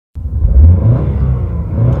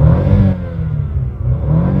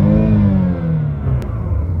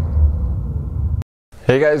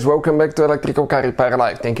Hey guys, welcome back to Electrical Car Repair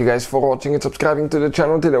Live. Thank you guys for watching and subscribing to the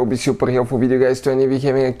channel. Today will be super helpful video guys to any of you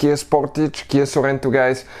having a Kia Sportage, Kia Sorento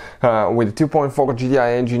guys, with a 2.4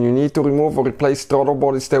 GDI engine. You need to remove or replace throttle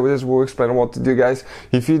body. Stay with us, we'll explain what to do guys.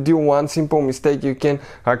 If you do one simple mistake, you can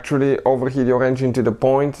actually overheat your engine to the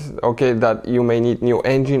point, okay, that you may need new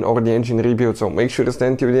engine or the engine rebuild. So make sure to stay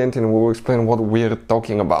until the end and we'll explain what we're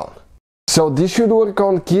talking about. So this should work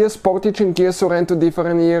on Kia Sportage and Kia Sorento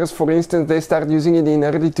different years. For instance, they start using it in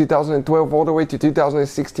early 2012 all the way to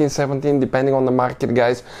 2016-17 depending on the market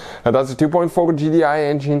guys. That's a 2.4 GDI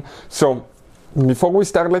engine. So before we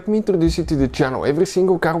start, let me introduce you to the channel. Every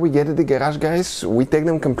single car we get at the garage guys, we take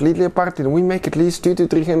them completely apart and we make at least 200 to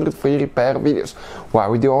 300 free repair videos. Why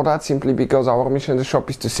we do all that? Simply because our mission in the shop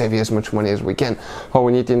is to save you as much money as we can. All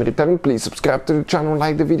we need in return, please subscribe to the channel,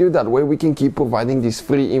 like the video, that way we can keep providing this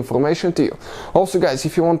free information to you. Also guys,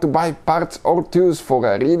 if you want to buy parts or tools for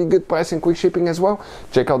a really good price and quick shipping as well,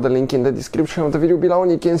 check out the link in the description of the video below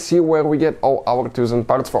and you can see where we get all our tools and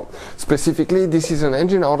parts from. Specifically, this is an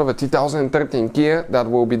engine out of a 2013 Kia that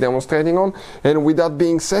we'll be demonstrating on. And with that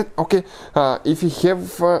being said, okay, if you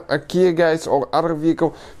have a Kia guys or other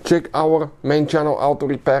vehicle, check our main channel Auto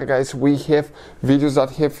Repair guys. We have videos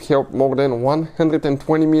that have helped more than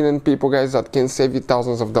 120 million people guys, that can save you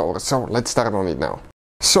thousands of dollars. So let's start on it now.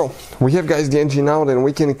 So we have guys the engine out and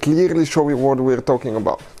we can clearly show you what we're talking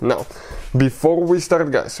about. Now before we start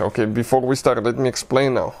guys, okay, let me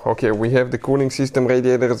explain now. Okay, we have the cooling system,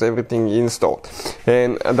 radiators, everything installed,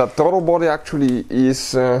 and the throttle body actually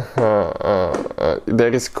is there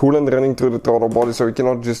is coolant running through the throttle body, so you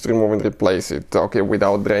cannot just remove and replace it, okay,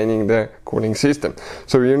 without draining the cooling system.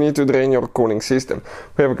 So you need to drain your cooling system.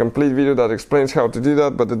 We have a complete video that explains how to do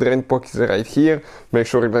that, but the drain pocket is right here. Make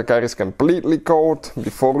sure the car is completely cold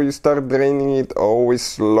before you start draining it. Always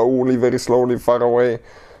slowly, very slowly, far away.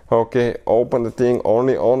 Okay, open the thing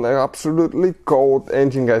only on an absolutely cold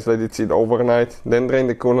engine guys, let it sit overnight, then drain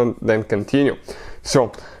the coolant, then continue.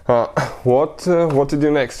 So what to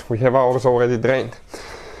do next? We have ours already drained.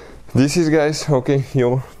 This is guys, okay,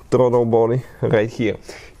 your throttle body right here.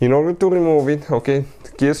 In order to remove it, okay,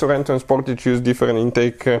 Kia Sorento and Sportage use different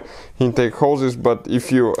intake hoses, but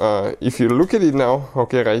if you look at it now,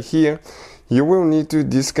 okay, right here, you will need to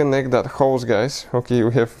disconnect that hose guys. Okay, you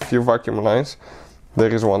have a few vacuum lines.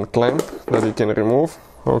 There is one clamp that you can remove,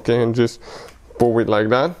 okay, and just pull it like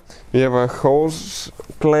that. You have a hose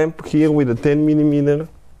clamp here with a 10 millimeter,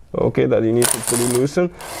 okay, that you need to fully loosen.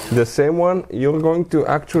 The same one you're going to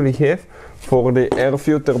actually have for the air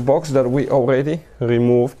filter box that we already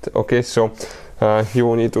removed, okay, so you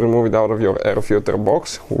will need to remove it out of your air filter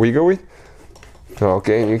box, wiggle it,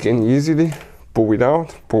 okay, and you can easily pull it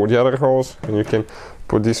out, pull the other hose, and you can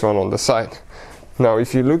put this one on the side. Now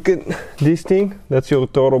if you look at this thing, that's your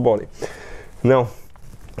throttle body. Now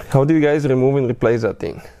how do you guys remove and replace that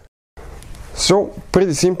thing? So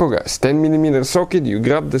pretty simple guys, 10 millimeter socket, you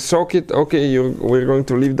grab the socket, okay, we're going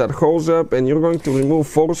to lift that hose up and you're going to remove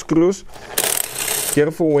 4 screws.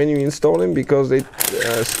 Careful when you install them because they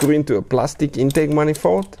screw into a plastic intake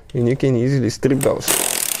manifold and you can easily strip those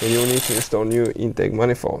and you'll need to install new intake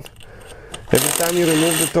manifold. Every time you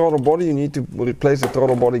remove the throttle body, you need to replace the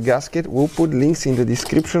throttle body gasket. We'll put links in the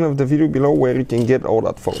description of the video below where you can get all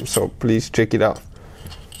that from, so please check it out.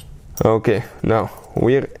 Okay, now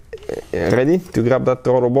we're ready to grab that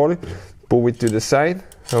throttle body, pull it to the side,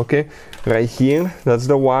 okay, right here, that's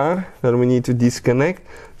the wire that we need to disconnect,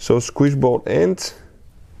 so squish both ends,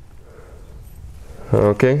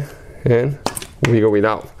 okay, and wiggle it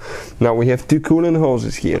out. Now we have 2 coolant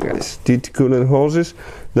hoses here guys, 2 coolant hoses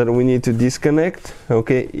that we need to disconnect,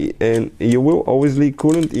 okay, and you will always leak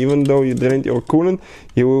coolant. Even though you drained your coolant,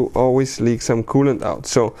 you will always leak some coolant out.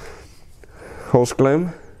 So hose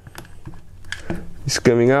clamp is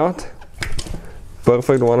coming out,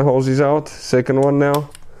 perfect, one hose is out, second one now.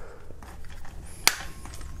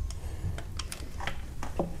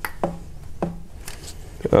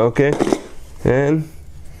 Okay, and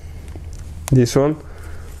this one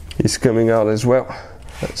is coming out as well.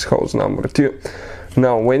 That's hose number 2.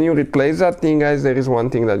 Now when you replace that thing guys, there is one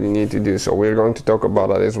thing that you need to do, so we're going to talk about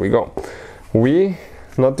that as we go. We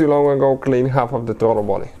not too long ago cleaned half of the throttle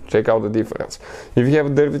body. Check out the difference. If you have a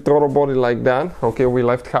dirty throttle body like that, okay, we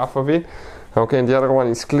left half of it, okay, and the other one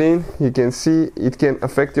is clean, you can see it can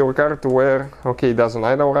affect your car to where, okay, it doesn't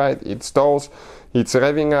idle right, it stalls, it's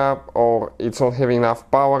revving up, or it's not having enough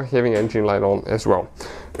power, having engine light on as well.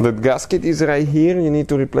 The gasket is right here, you need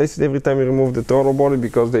to replace it every time you remove the throttle body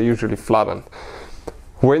because they're usually flattened.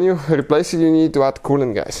 When you replace it, you need to add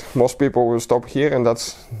coolant guys. Most people will stop here and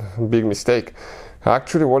that's a big mistake.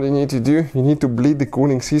 Actually, what you need to do, you need to bleed the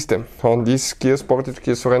cooling system on these Kia Sportage,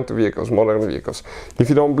 Kia Sorento vehicles, modern vehicles. If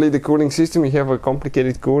you don't bleed the cooling system, you have a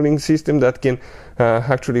complicated cooling system that can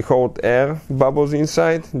actually hold air bubbles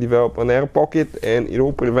inside, develop an air pocket, and it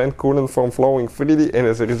will prevent coolant from flowing freely, and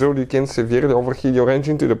as a result you can severely overheat your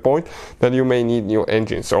engine to the point that you may need new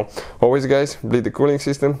engine. So always guys, bleed the cooling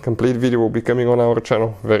system. Complete video will be coming on our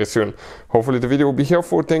channel very soon. Hopefully the video will be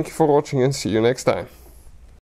helpful. Thank you for watching and see you next time.